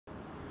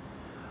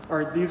All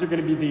right, these are going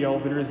to be the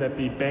elevators at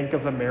the Bank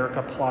of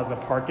America Plaza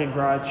parking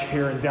garage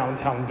here in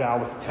downtown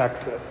Dallas,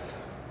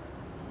 Texas.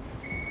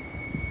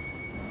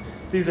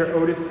 These are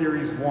Otis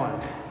Series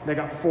 1. They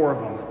got 4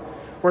 of them.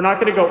 We're not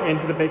going to go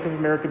into the Bank of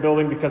America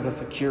building because of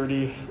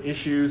security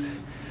issues,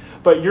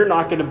 but you're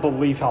not going to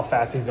believe how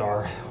fast these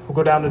are. We'll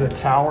go down to the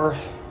tower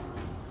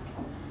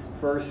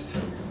first.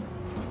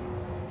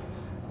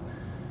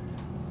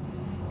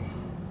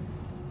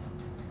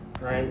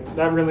 Right,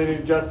 that really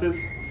did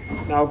justice.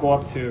 Now we'll go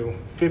up to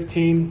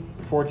 15,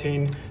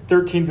 14,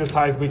 13 is as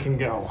high as we can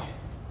go.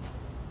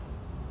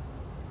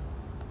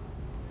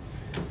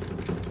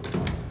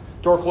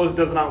 Door close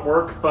does not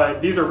work, but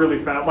these are really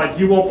fast. Like,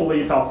 you won't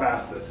believe how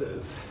fast this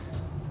is.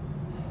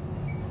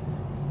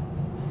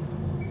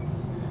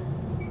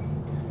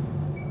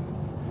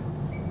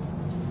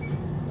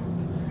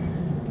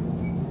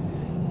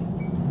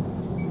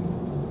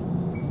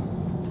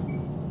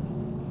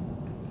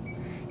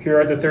 Here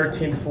at the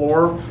 13th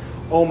floor,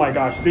 oh my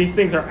gosh, these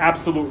things are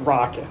absolute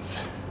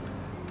rockets.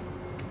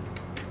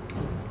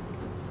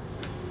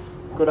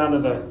 Go down to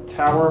the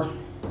tower.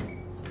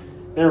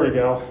 There we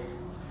go.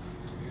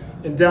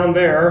 And down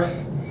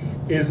there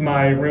is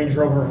my Range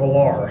Rover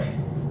Velar,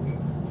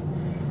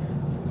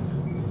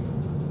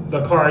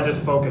 the car I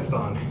just focused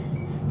on.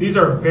 These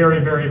are very,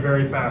 very,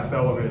 very fast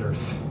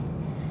elevators.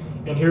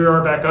 And here we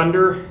are back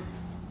under.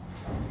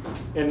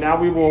 And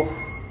now we will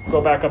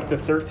go back up to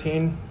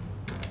 13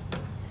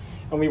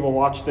 and we will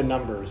watch the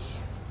numbers.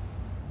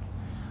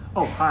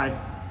 Oh, hi.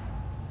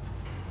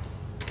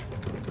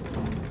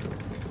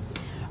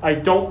 I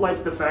don't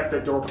like the fact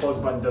that door close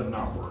button does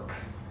not work.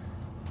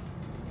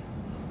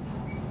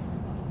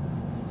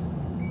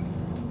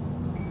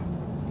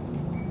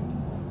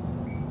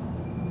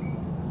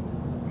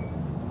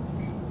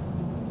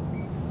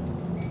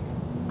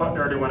 Button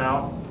already went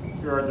out.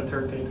 You're at the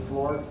 13th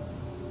floor.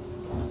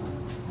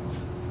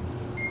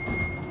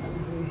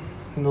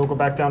 And we'll go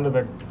back down to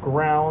the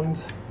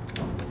ground.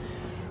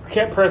 We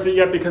can't press it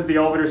yet because the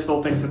elevator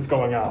still thinks it's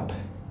going up.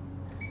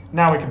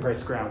 Now we can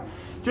press ground.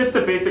 Just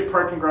a basic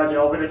parking garage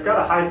elevator. It's got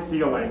a high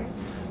ceiling,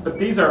 but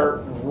these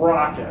are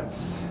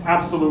rockets,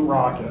 absolute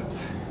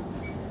rockets.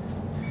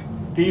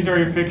 These are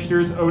your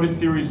fixtures, Otis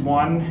Series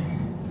 1.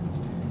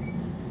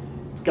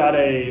 It's got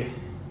a,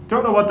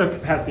 don't know what the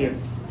capacity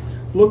is.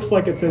 Looks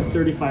like it says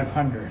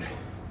 3,500,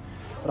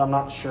 but I'm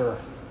not sure.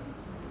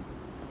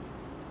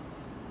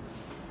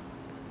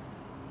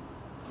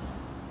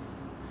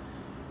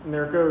 And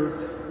there it goes.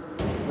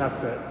 And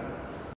that's it.